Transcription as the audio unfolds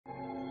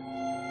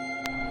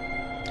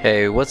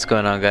Hey, what's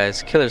going on,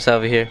 guys? Killer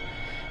Salva here,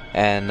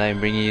 and I'm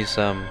bringing you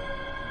some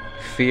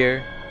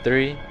F.E.A.R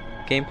 3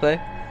 gameplay,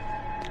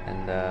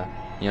 and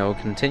we're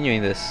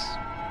continuing this.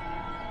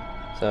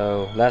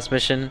 So last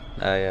mission,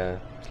 I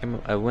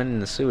went in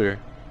the sewer.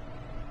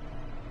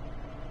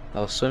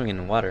 I was swimming in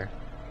the water,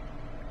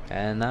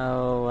 and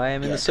now I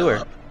am in the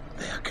sewer.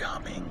 They're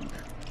coming.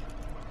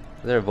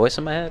 Is there a voice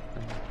in my head?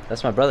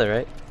 That's my brother,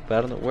 right? But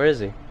I don't know. Where is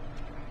he?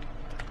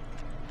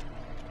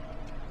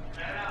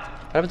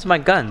 What happened to my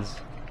guns?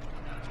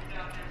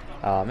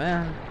 Oh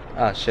man.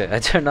 Oh shit, I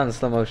turned on the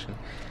slow motion.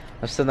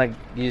 I'm still not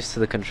used to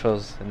the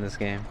controls in this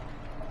game.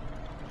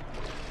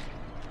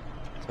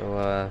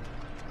 So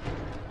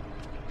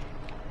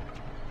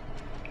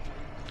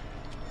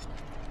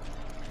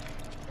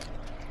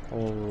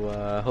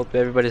hope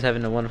everybody's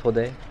having a wonderful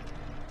day.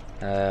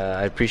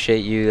 I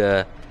appreciate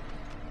you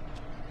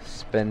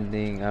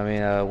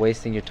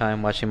wasting your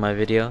time watching my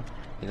video.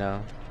 You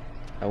know,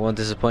 I won't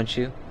disappoint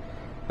you.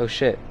 Oh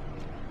shit.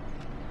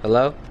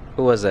 Hello?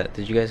 Who was that?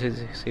 Did you guys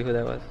see who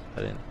that was? I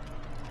didn't.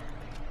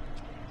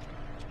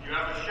 You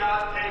have a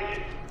shot, take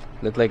it.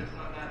 Looked like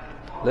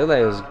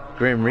it was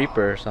Grim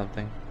Reaper or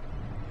something.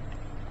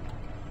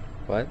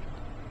 What?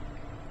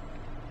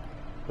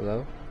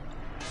 Hello?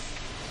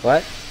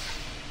 What?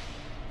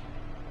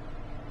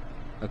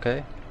 Okay.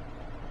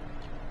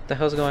 What the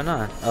hell's going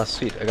on? Oh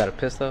sweet, I got a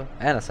pistol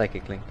and a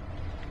psychic link.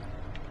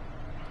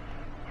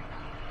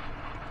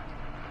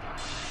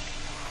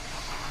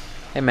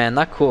 Hey man,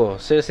 not cool.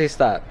 Seriously,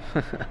 stop.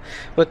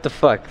 What the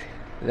fuck?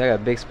 I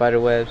got big spider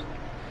webs.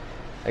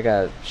 I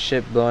got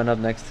shit blowing up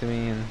next to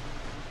me and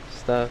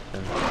stuff.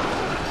 And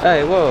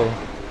hey, whoa!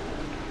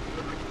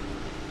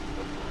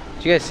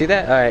 Did you guys see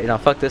that? All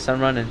right, fuck this.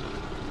 I'm running.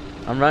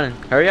 I'm running.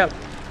 Hurry up!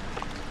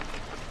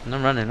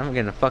 I'm running. I'm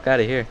getting the fuck out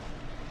of here.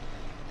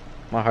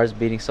 My heart's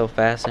beating so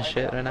fast and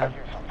shit right now.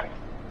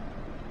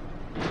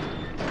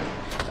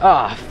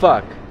 Ah,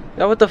 fuck!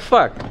 Yo, what the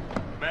fuck?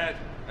 Med,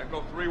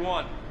 Echo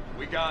 3-1.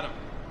 We got him.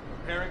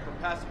 Preparing for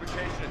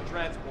pacification and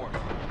transport.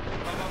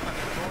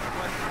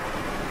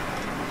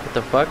 What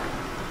the fuck?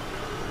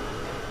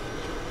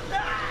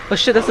 Oh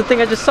shit, that's the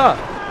thing I just saw.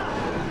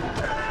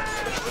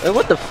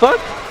 What the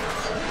fuck?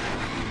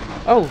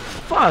 Oh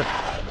fuck.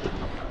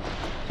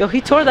 Yo,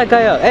 he tore that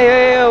guy up.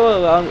 Hey,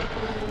 whoa,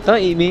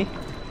 don't eat me.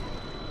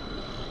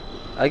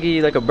 I'll give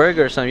you like a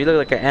burger or something. You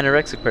look like an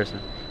anorexic person.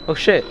 Oh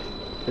shit.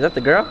 Is that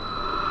the girl?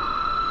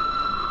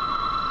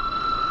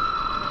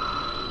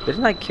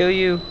 Didn't I kill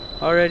you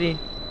already?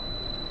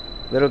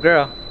 Little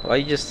girl, why are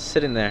you just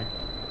sitting there?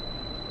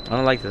 I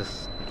don't like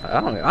this.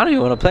 I don't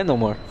even want to play no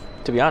more,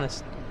 to be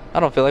honest. I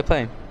don't feel like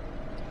playing.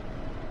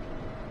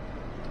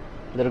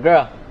 Little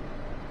girl.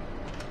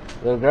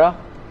 Little girl?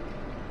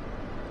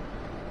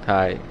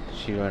 Hi,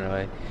 she ran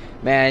away.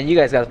 Man, you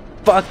guys got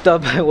fucked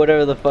up by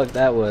whatever the fuck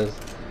that was.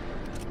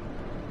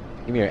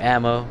 Give me your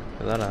ammo,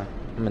 cause I'm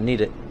gonna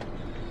need it.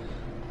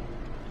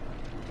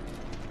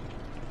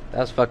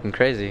 That was fucking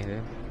crazy,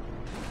 dude.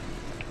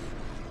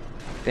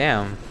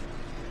 Damn.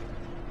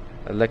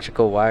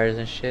 Electrical wires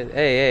and shit.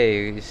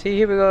 Hey, you see,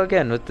 here we go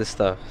again with this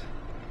stuff.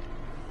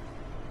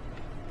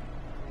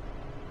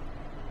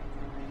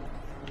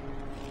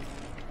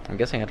 I'm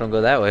guessing I don't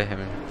go that way. I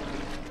mean,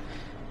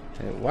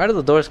 why do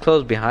the doors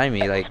close behind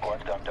me? Like,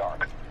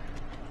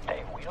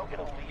 Hey, we don't get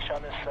a leash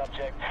on this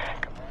subject.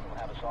 Command will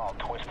have us all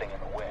twisting in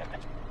the wind.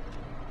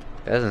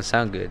 that doesn't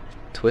sound good.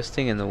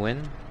 Twisting in the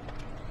wind?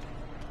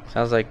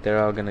 Sounds like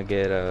they're all gonna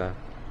get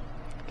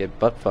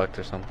butt fucked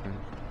or something.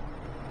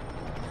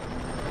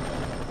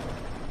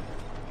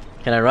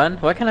 Can I run?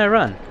 Why can't I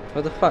run?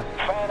 What the fuck?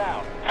 Fan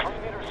out.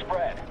 3-meter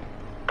spread.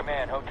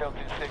 Command, Hotel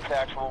 26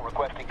 actual,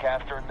 requesting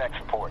caster and next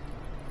report.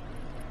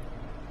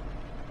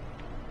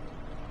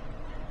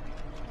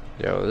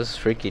 Yo, this is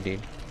freaky, dude.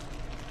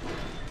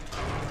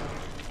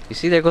 You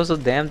see, there goes the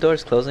damn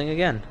doors closing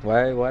again.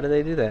 Why do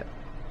they do that?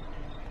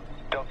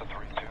 Delta 3-2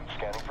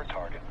 scanning for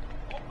target.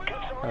 Get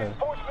some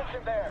reinforcements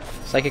in there.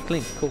 Psychic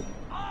link, cool.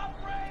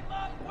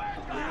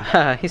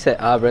 He said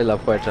abre la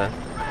puerta.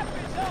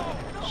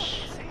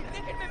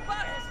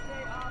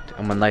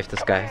 I'm gonna knife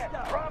this guy.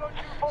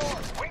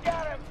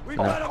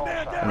 No,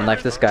 I'm gonna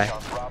knife this guy.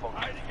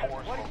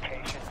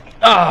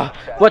 Ah,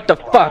 oh, what the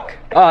fuck?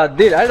 Oh,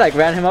 dude, I like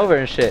ran him over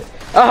and shit.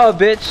 Oh,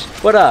 bitch,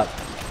 what up?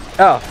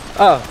 Oh,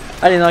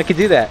 I didn't know I could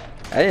do that.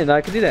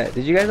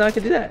 Did you guys know I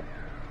could do that?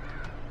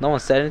 No one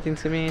said anything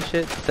to me and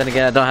shit. Then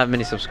again, I don't have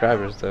many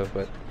subscribers though,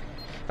 but...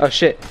 Oh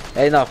shit.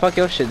 Hey, no, fuck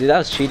your shit, dude. That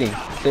was cheating.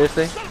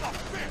 Seriously?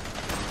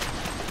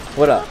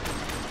 What up?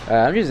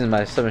 I'm using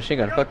my submachine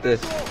gun. Fuck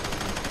this.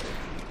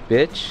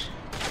 Bitch.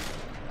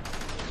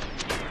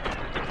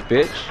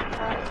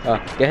 Oh,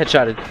 get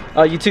headshotted.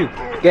 Oh, you too.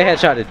 Get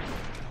headshotted.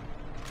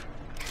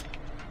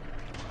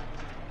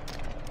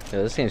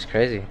 Yo, this seems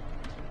crazy.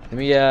 Let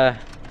me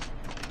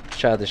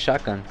try out the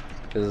shotgun.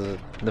 Cause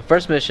the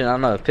first mission, I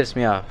don't know, it pissed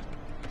me off.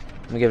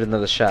 Let me give it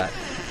another shot.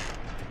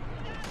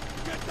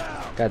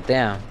 God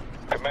damn.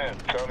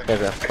 Guys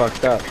got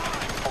fucked up.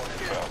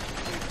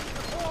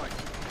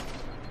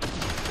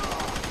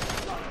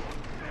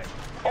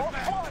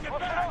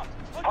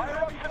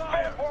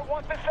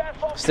 want this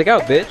asshole Stick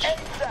out, bitch.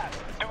 ASAP.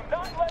 Do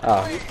not let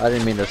Oh, him leave. I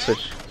didn't mean to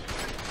switch.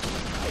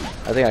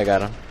 I think I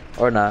got him.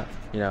 Or not.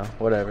 You know,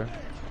 whatever.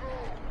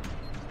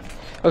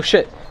 Oh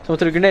shit. Someone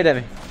threw a grenade at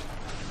me.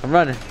 I'm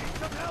running.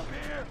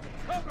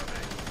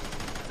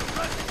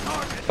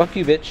 Fuck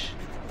you, bitch.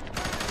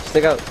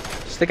 Stick out.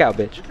 Stick out,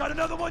 bitch. Got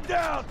another one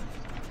down.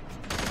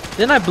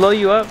 Didn't I blow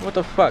you up? What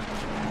the fuck?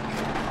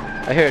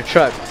 I hear a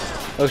truck.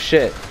 Oh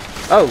shit.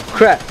 Oh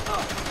crap.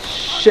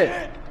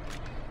 Shit.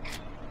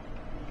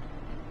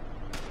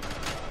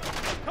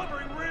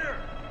 Covering rear.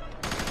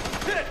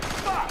 Hit.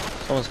 Fuck.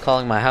 Someone's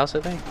calling my house,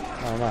 I think.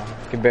 I don't know.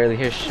 I can barely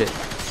hear shit.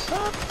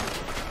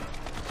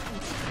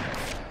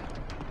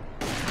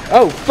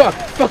 Oh fuck.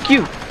 Fuck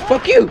you.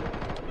 Fuck you.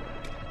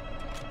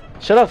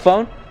 Shut up,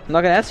 phone. I'm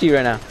not gonna answer you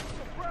right now.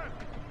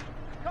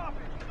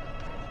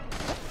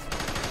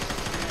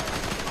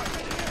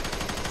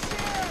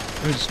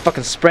 I'm just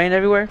fucking spraying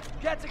everywhere.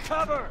 Get to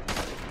cover.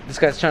 This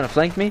guy's trying to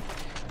flank me.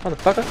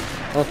 Motherfucker.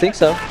 I don't think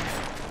so.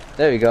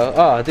 There we go.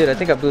 Oh, dude, I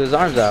think I blew his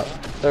arms out.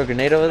 Throw a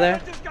grenade over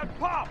there. Just got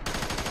popped.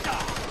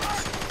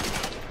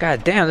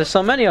 God damn, there's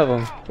so many of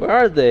them. Where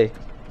are they? Is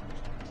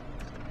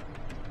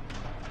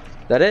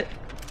that it?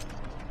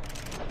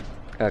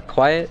 Got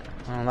quiet?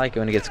 I don't like it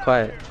when it gets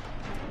quiet.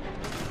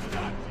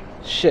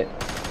 Shit.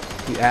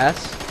 You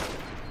ass.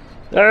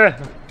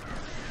 Urgh.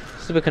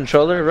 Stupid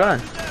controller,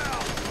 run.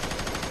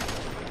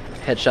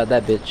 Headshot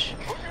that bitch.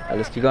 Alright,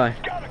 let's keep going.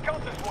 Gotta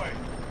come this way.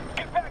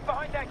 Get back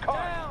behind that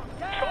car.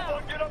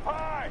 Someone get up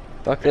high.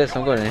 Fuck this,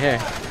 I'm going in here.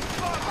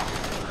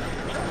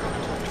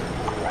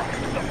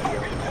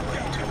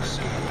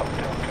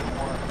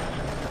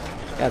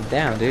 God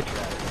damn, dude.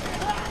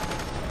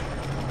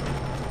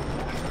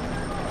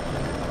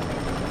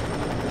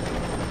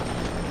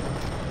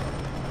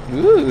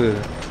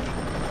 Ooh.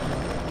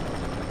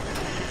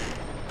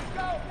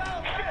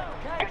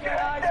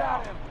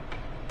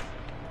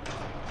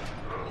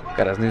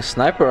 Got a new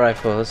sniper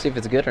rifle. Let's see if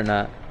it's good or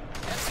not.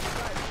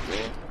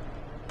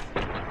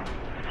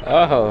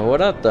 Oh,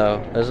 what up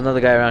though? There's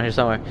another guy around here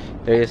somewhere.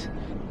 There he is.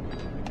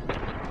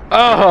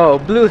 Oh,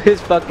 blew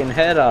his fucking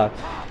head off.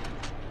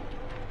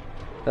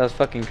 That was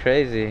fucking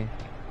crazy.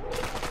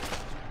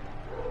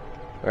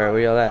 Where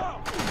y'all at?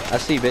 I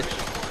see you, bitch.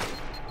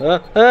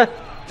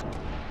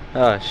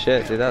 Oh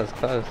shit, dude, that was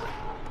close.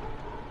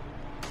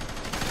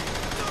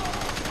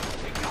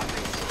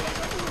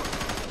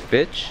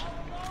 Bitch,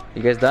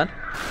 you guys done?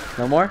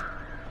 No more?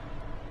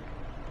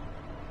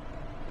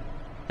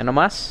 ¿Ya no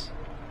más?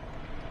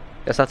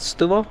 ¿Ya está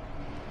estuvo?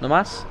 No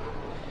más?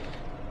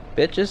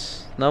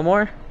 Bitches? No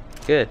more?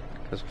 Good,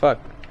 cause fuck.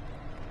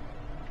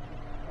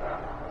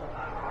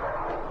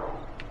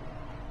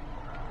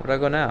 Where do I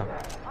go now?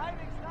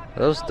 Are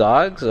those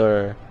dogs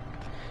or?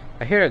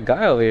 I hear a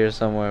guy over here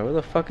somewhere. Where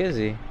the fuck is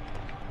he?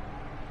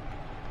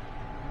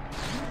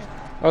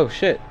 Oh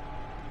shit.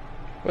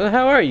 Where the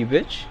hell are you,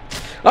 bitch?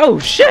 Oh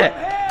shit!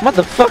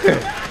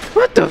 Motherfucker!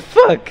 What the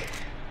fuck?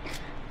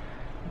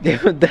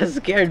 Dude, that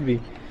scared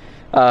me.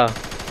 We got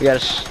a I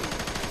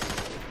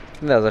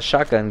think that was a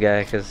shotgun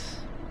guy, cause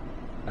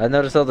I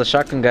noticed all the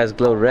shotgun guys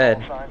glow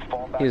red.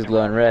 He was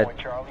glowing red.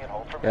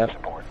 Yep.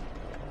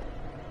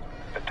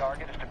 The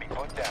target is to be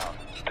put down.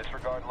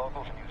 Disregard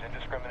locals and use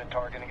indiscriminate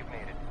targeting if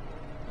needed.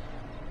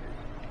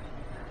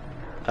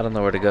 I don't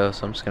know where to go,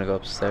 so I'm just gonna go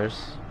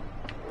upstairs.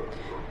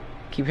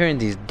 Keep hearing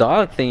these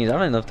dog things. I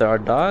don't even know if there are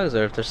dogs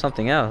or if there's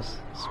something else.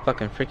 It's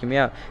fucking freaking me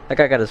out. That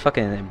guy got his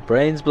fucking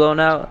brains blown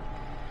out.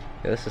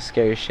 Yeah, this is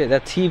scary shit.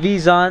 That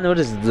TV's on. What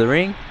is it, The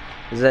Ring?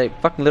 Is that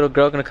fucking little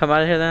girl gonna come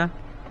out of here now?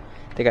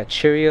 They got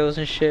Cheerios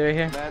and shit right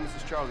here. Man, this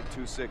is Charlie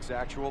 2-6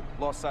 actual.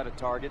 Lost sight of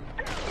target.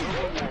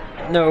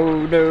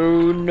 No,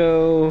 no,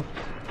 no.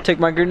 Take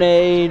my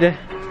grenade.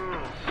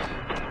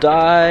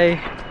 Die.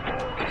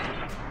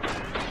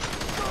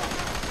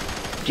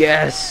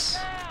 Yes.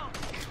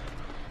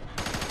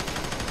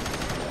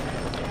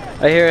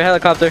 I hear a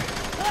helicopter.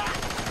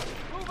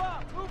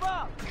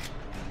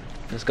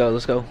 Let's go,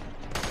 let's go.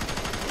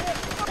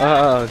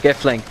 Oh, get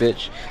flanked,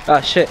 bitch.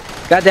 Oh, shit.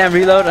 Goddamn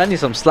reload. I need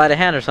some sleight of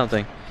hand or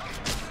something.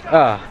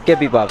 Oh, get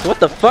bebopped. What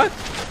the fuck?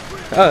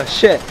 Oh,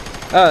 shit.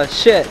 Oh,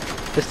 shit.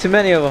 There's too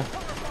many of them.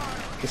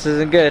 This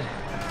isn't good.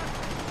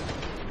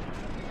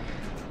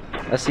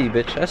 I see you,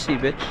 bitch. I see you,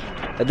 bitch.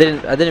 I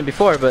didn't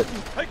before, but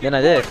then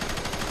I did.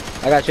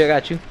 I got you, I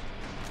got you.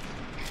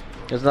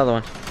 There's another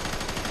one.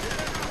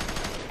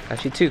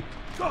 Got you too.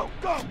 Go,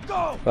 go,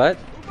 go. What?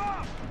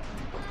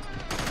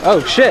 Oh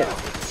shit!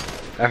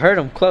 I heard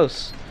him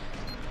close.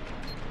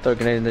 Throw a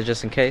grenade in there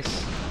just in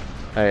case.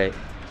 Alright.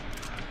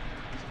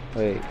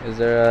 Wait, is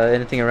there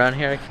anything around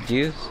here I could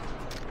use?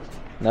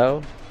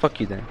 No?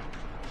 Fuck you then.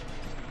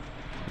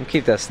 I'll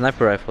keep that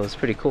sniper rifle, it's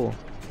pretty cool.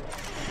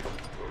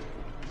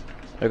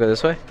 Do I go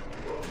this way?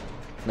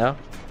 No?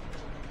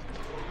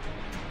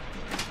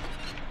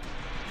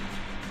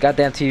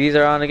 Goddamn TVs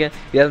are on again.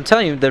 Yeah, I'm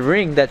telling you, The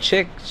Ring, that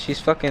chick, she's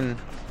fucking...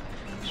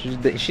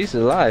 She's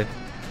alive.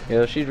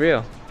 Yo, she's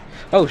real.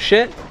 Oh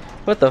shit!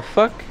 What the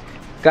fuck?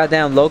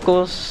 Goddamn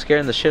locals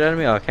scaring the shit out of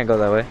me. Oh, I can't go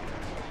that way.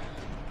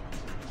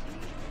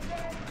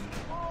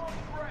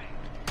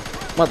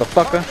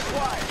 motherfucker.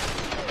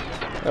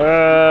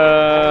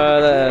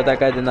 That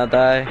guy did not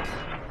die.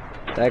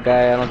 That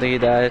guy, I don't think he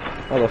died.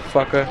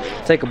 Motherfucker.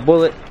 Take a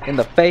bullet in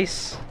the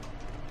face.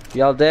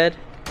 Y'all dead?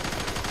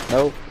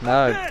 Nope.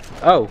 No.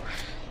 Oh.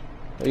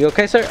 Are you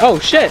okay, sir? Oh,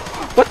 shit.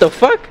 What the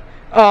fuck?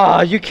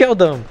 Oh, you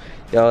killed him.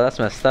 Yo, that's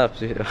messed up,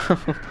 dude.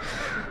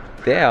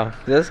 Damn.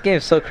 This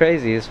game's so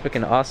crazy. It's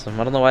freaking awesome.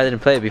 I don't know why I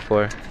didn't play it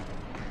before.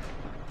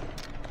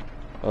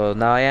 Well,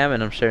 now I am,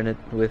 and I'm sharing it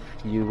with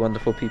you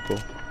wonderful people.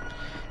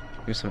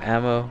 Here's some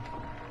ammo.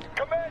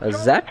 A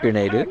zap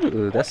grenade.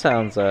 Ooh, that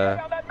sounds,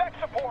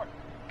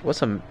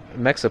 what's a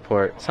mech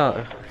support?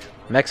 Sound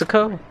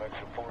Mexico?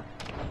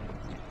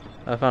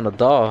 I found a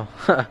doll.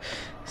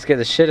 Scared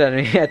the shit out of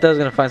me. I thought I was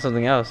gonna find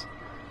something else.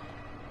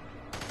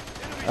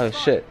 Oh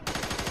shit.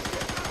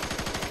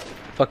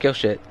 Fuck your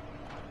shit.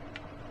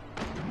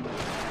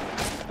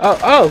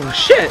 Oh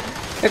shit!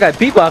 That guy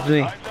bebopped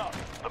me.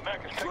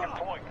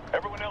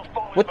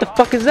 What the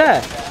fuck is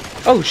that?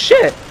 Oh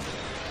shit!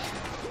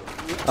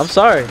 I'm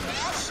sorry.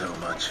 So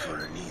much for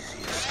an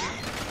easy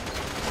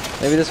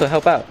escape. Maybe this will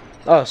help out.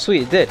 Oh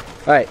sweet, it did.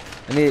 Alright,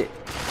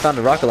 found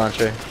a rocket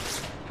launcher.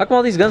 How come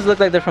all these guns look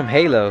like they're from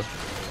Halo?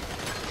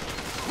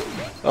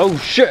 Oh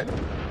shit!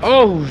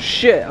 Oh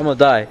shit! I'm gonna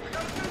die.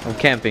 I'm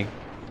camping.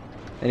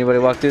 Anybody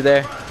walk through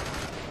there?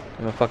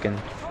 I'm a fucking...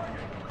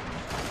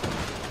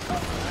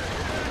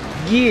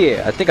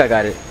 Yeah! I think I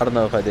got it. I don't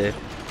know if I did.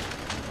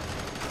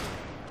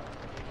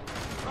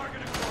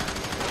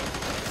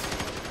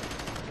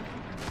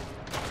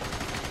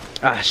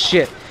 Ah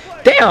shit!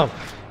 Damn!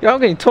 Yo, I'm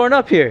getting torn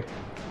up here.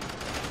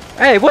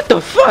 Hey, what the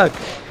fuck?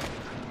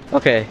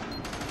 Okay.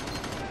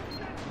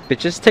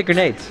 Bitches, take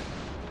grenades.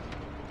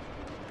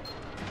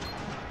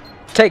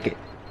 Take it.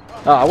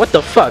 Ah, what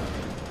the fuck?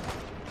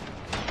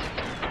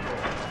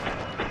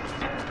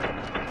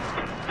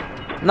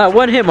 Not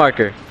one hit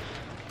marker.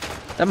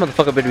 That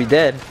motherfucker better be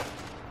dead.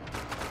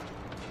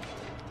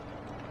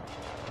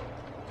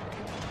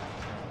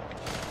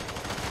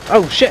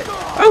 Oh shit!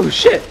 Oh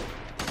shit!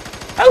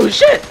 Oh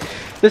shit!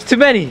 There's too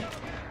many!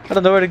 I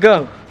don't know where to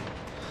go.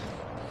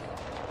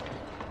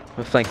 I'm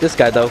gonna flank this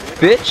guy though.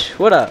 Bitch!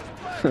 What up?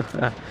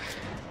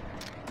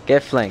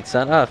 Get flanked,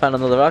 son. Oh, I found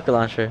another rocket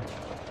launcher. I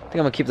think I'm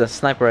gonna keep the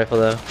sniper rifle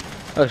though.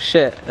 Oh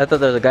shit. I thought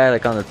there was a guy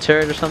like on the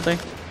turret or something.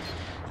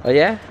 Oh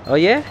yeah? Oh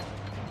yeah?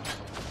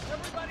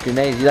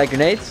 Grenades. You like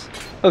grenades?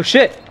 Oh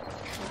shit!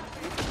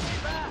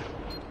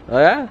 Oh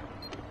yeah?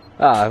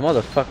 Ah,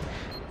 motherfucker.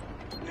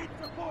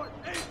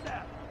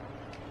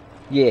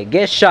 Yeah,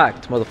 get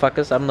shocked,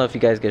 motherfuckers. I don't know if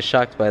you guys get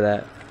shocked by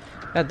that.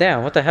 God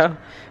damn, what the hell?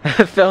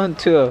 I fell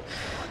into a...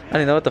 I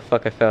don't know what the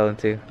fuck I fell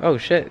into. Oh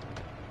shit.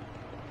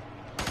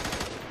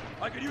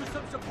 I could use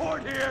some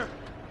support here.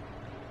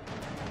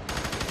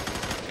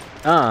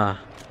 Ah.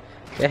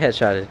 Get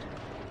headshotted.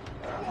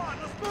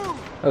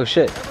 Oh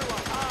shit.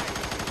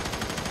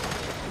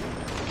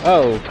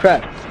 Oh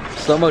crap.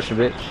 Slow motion,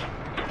 bitch.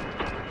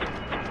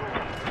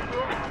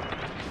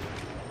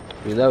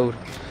 Reload.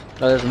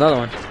 Oh, there's another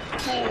one.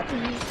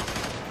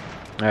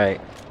 Alright.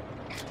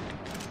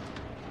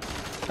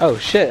 Oh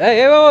shit.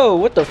 Hey, whoa,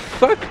 what the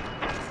fuck?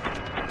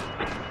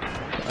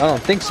 I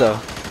don't think so.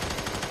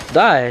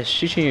 Die, I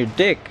shoot you in your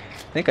dick.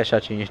 I think I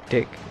shot you in your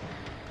dick.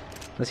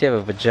 Unless you have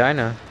a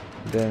vagina,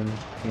 then,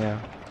 yeah.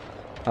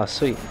 Oh,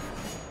 sweet.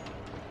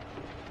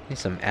 Need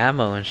some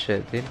ammo and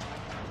shit, dude.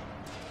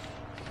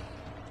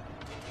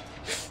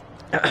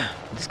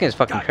 This game's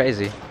fucking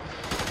crazy.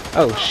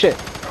 Oh shit.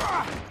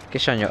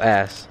 Get shot in your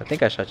ass. I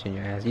think I shot you in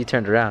your ass. You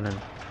turned around and,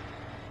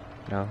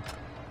 you know.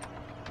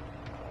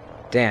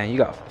 Damn, you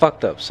got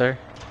fucked up, sir.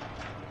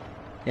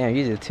 Damn,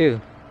 you did too.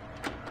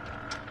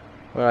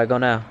 Where do I go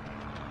now?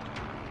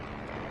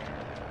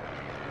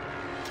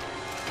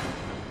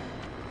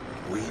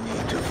 We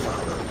need to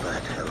follow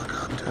that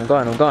helicopter.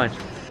 I'm going.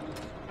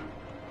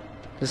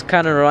 This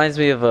kind of reminds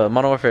me of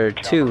Modern Warfare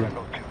 2.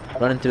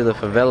 Running through the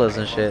favelas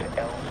and shit.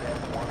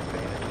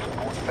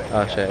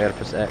 Oh shit, I gotta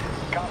press X.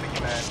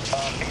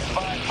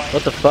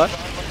 What the fuck?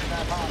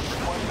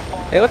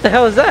 Hey, what the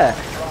hell is that?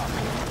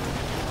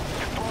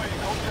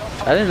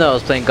 I didn't know I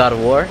was playing God of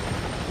War.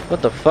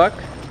 What the fuck?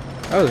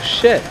 Oh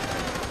shit.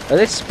 Are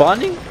they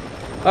spawning?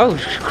 Oh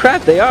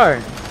crap, they are.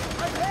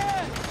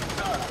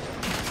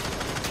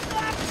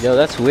 Yo,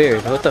 that's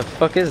weird. What the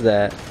fuck is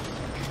that?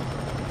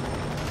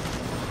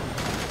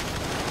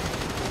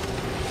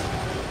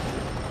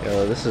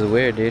 Yo, this is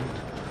weird, dude.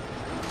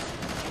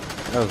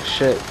 Oh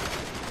shit.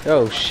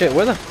 Oh shit,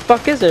 where the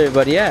fuck is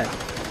everybody at?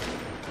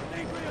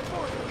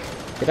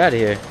 Get out of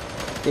here.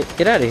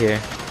 Get out of here.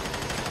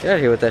 Get out of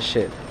here with that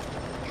shit.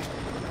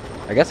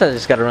 I guess I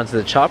just gotta run to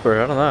the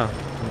chopper. I don't know.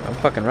 I'm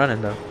fucking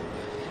running though.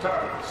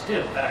 Target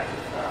still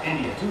active.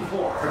 India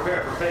 2-4.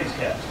 Prepare for phase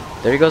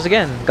capture. There he goes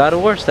again. God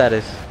of War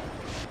status.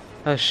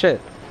 Oh shit.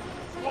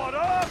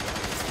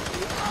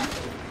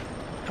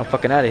 I'm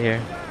fucking out of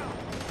here.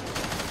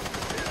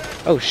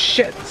 Oh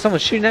shit.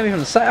 Someone's shooting at me from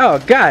the side. Oh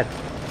god.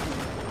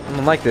 I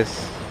don't like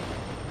this.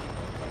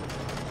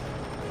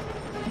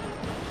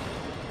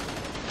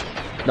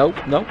 Nope.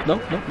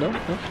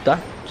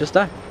 Die. Just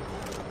die.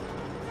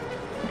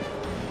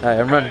 Alright,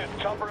 I'm running.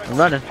 I'm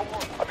running.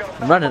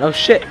 I'm running. Oh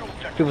shit.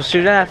 People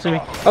shooting after me.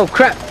 Oh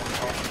crap.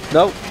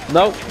 Nope.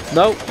 Nope.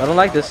 Nope. I don't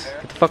like this.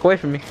 Get the fuck away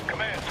from me.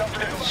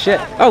 Shit.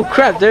 Oh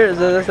crap. There's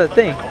that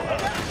thing.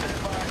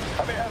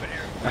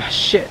 Ah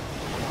shit.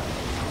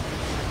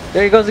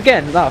 There he goes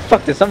again. Nah,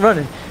 fuck this. I'm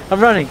running. I'm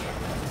running.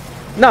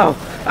 No.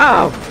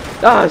 Ow.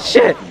 Oh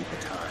shit.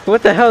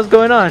 What the hell's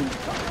going on?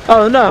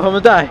 Oh no. I'm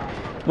gonna die.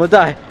 I'm gonna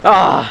die.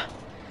 Ah.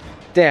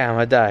 Damn.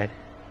 I died.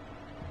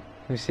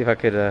 Let me see if I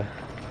could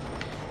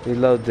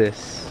reload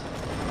this.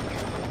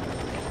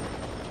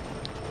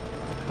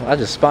 I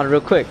just spawned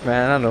real quick,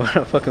 man. I don't want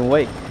to fucking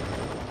wait.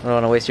 I don't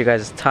want to waste your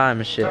guys' time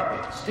and shit.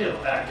 Target still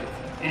active.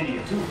 India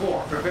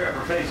 2-4, prepare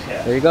for phase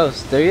cap. There he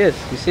goes. There he is.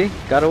 You see?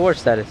 Got a war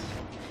status.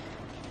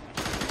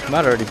 Come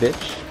out already,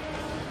 bitch.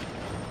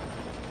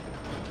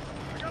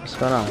 What's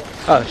going on?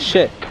 Oh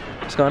shit.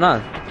 What's going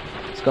on?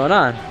 What's going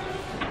on?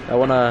 I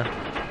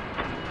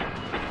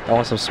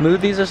want some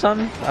smoothies or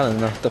something? I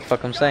don't know what the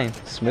fuck I'm saying.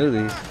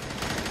 Smoothies.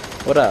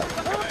 What up?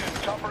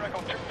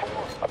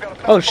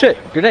 Oh shit.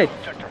 Grenade.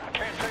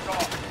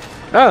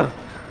 Oh,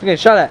 I'm getting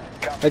shot at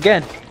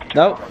again.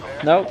 Nope,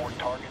 nope,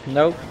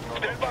 nope.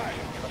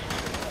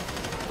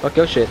 Fuck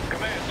your shit.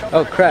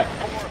 Oh crap.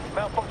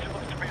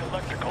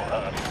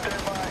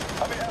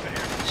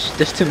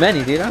 There's too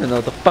many, dude. I don't know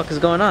what the fuck is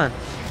going on.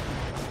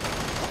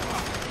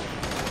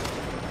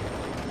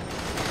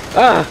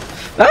 Ah,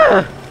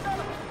 ah.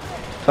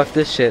 Fuck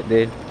this shit,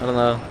 dude. I don't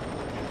know.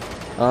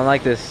 I don't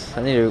like this.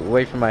 I need to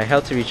wait for my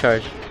health to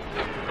recharge.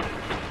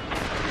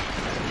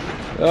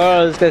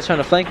 Oh, this guy's trying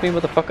to flank me,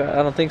 motherfucker.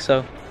 I don't think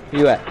so.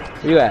 Where you at?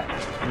 Where you at?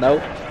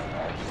 Nope.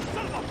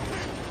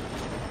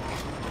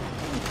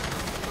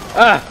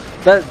 Ah!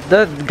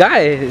 That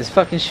guy is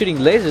fucking shooting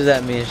lasers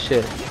at me and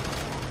shit.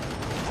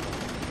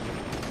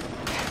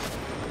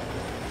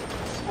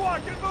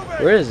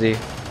 Where is he?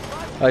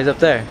 Oh, he's up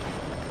there.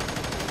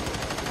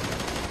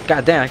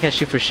 God damn, I can't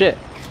shoot for shit.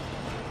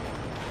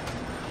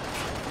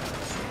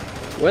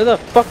 Where the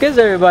fuck is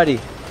everybody?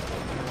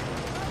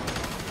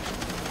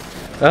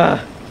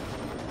 Ah!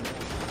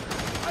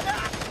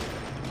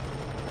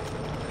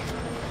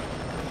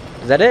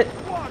 Is that it?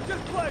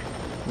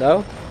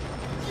 No?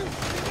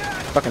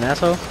 Fucking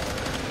asshole.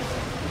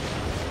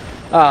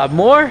 Ah,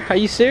 more? Are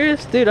you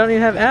serious? Dude, I don't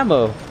even have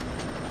ammo.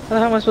 How the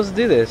hell am I supposed to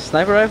do this?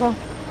 Sniper rifle?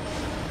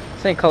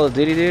 This ain't Call of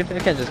Duty, dude. I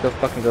can't just go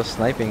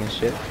sniping and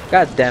shit.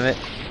 God damn it.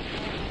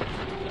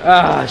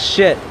 Ah,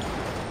 shit.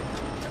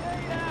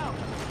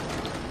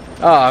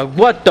 Ah,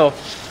 what the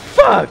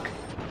fuck?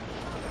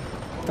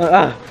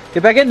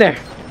 Get back in there.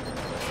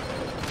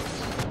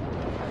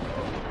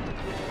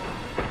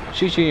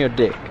 Shoot you in your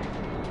dick.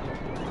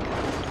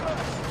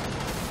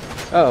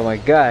 Oh my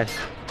god.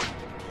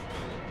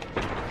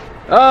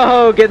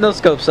 Oh, get no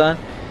scope, son.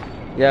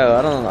 Yo,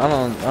 I don't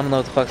know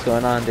what the fuck's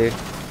going on, dude.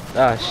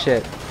 Ah,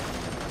 shit.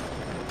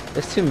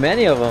 There's too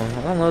many of them.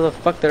 I don't know where the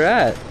fuck they're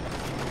at.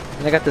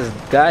 And I got this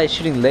guy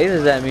shooting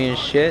lasers at me and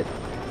shit.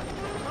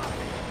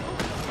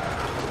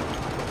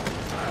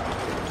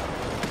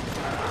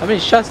 How many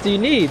shots do you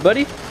need,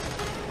 buddy?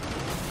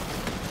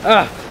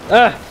 Let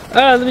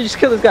me just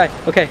kill this guy.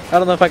 Okay, I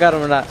don't know if I got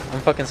him or not.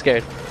 I'm fucking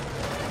scared.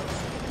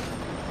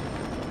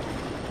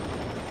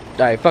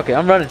 Alright, fuck it,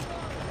 I'm running.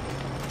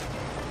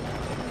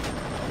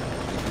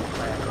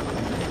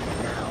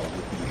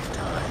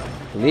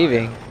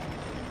 Leaving?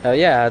 Oh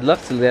yeah, I'd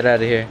love to get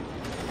out of here.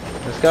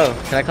 Let's go.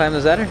 Can I climb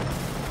this ladder?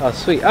 Oh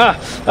sweet. I'm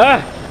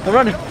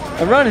running.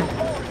 I'm running.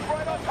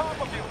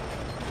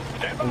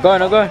 I'm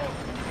going.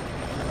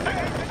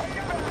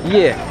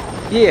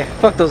 Yeah,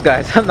 fuck those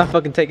guys. I'm not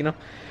fucking taking them.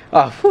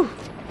 Oh, whew.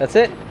 That's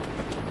it.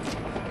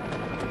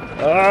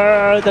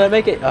 Did I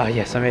make it? Oh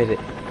yes, I made it.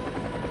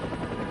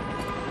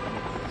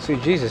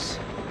 Sweet Jesus.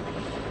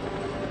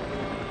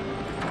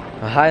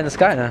 I'm high in the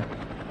sky now.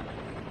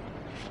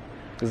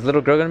 Is the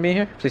little girl gonna be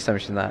here? Please tell me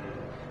she's not.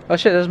 Oh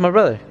shit, there's my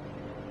brother.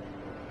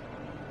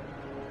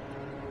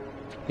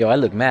 Yo, I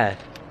look mad.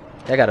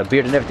 I got a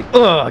beard and everything.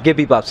 Ugh, get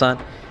bebop, son.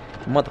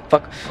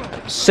 Motherfucker.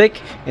 I'm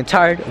sick and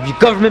tired of you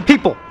government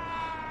people.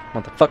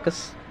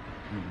 Motherfuckers.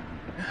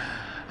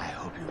 I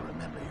hope you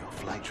remember your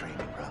flight training,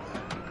 brother.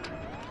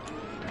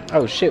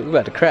 Oh shit, we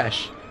about to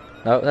crash.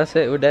 No, that's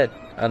it. We're dead.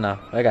 Oh no,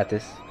 I got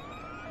this.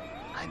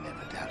 I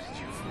never doubted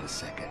you for a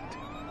second.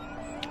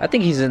 I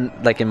think he's in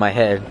my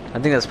head. I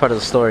think that's part of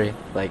the story.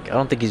 Like, I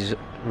don't think he's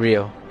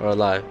real or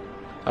alive.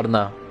 I don't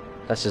know.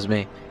 That's just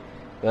me.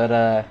 But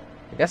I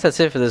guess that's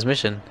it for this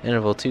mission,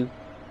 interval 2.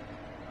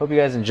 Hope you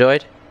guys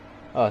enjoyed.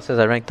 Oh, it says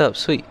I ranked up.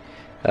 Sweet.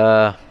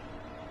 Yeah,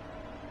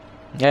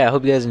 I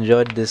hope you guys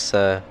enjoyed this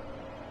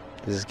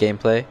this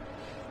gameplay,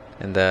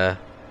 and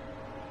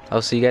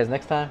I'll see you guys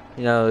next time.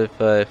 You know,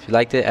 if you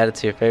liked it, add it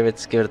to your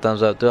favorites, give it a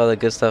thumbs up, do all that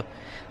good stuff.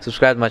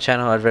 Subscribe to my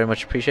channel, I'd very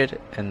much appreciate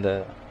it. And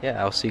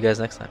yeah, I'll see you guys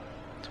next time.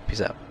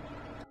 Peace out.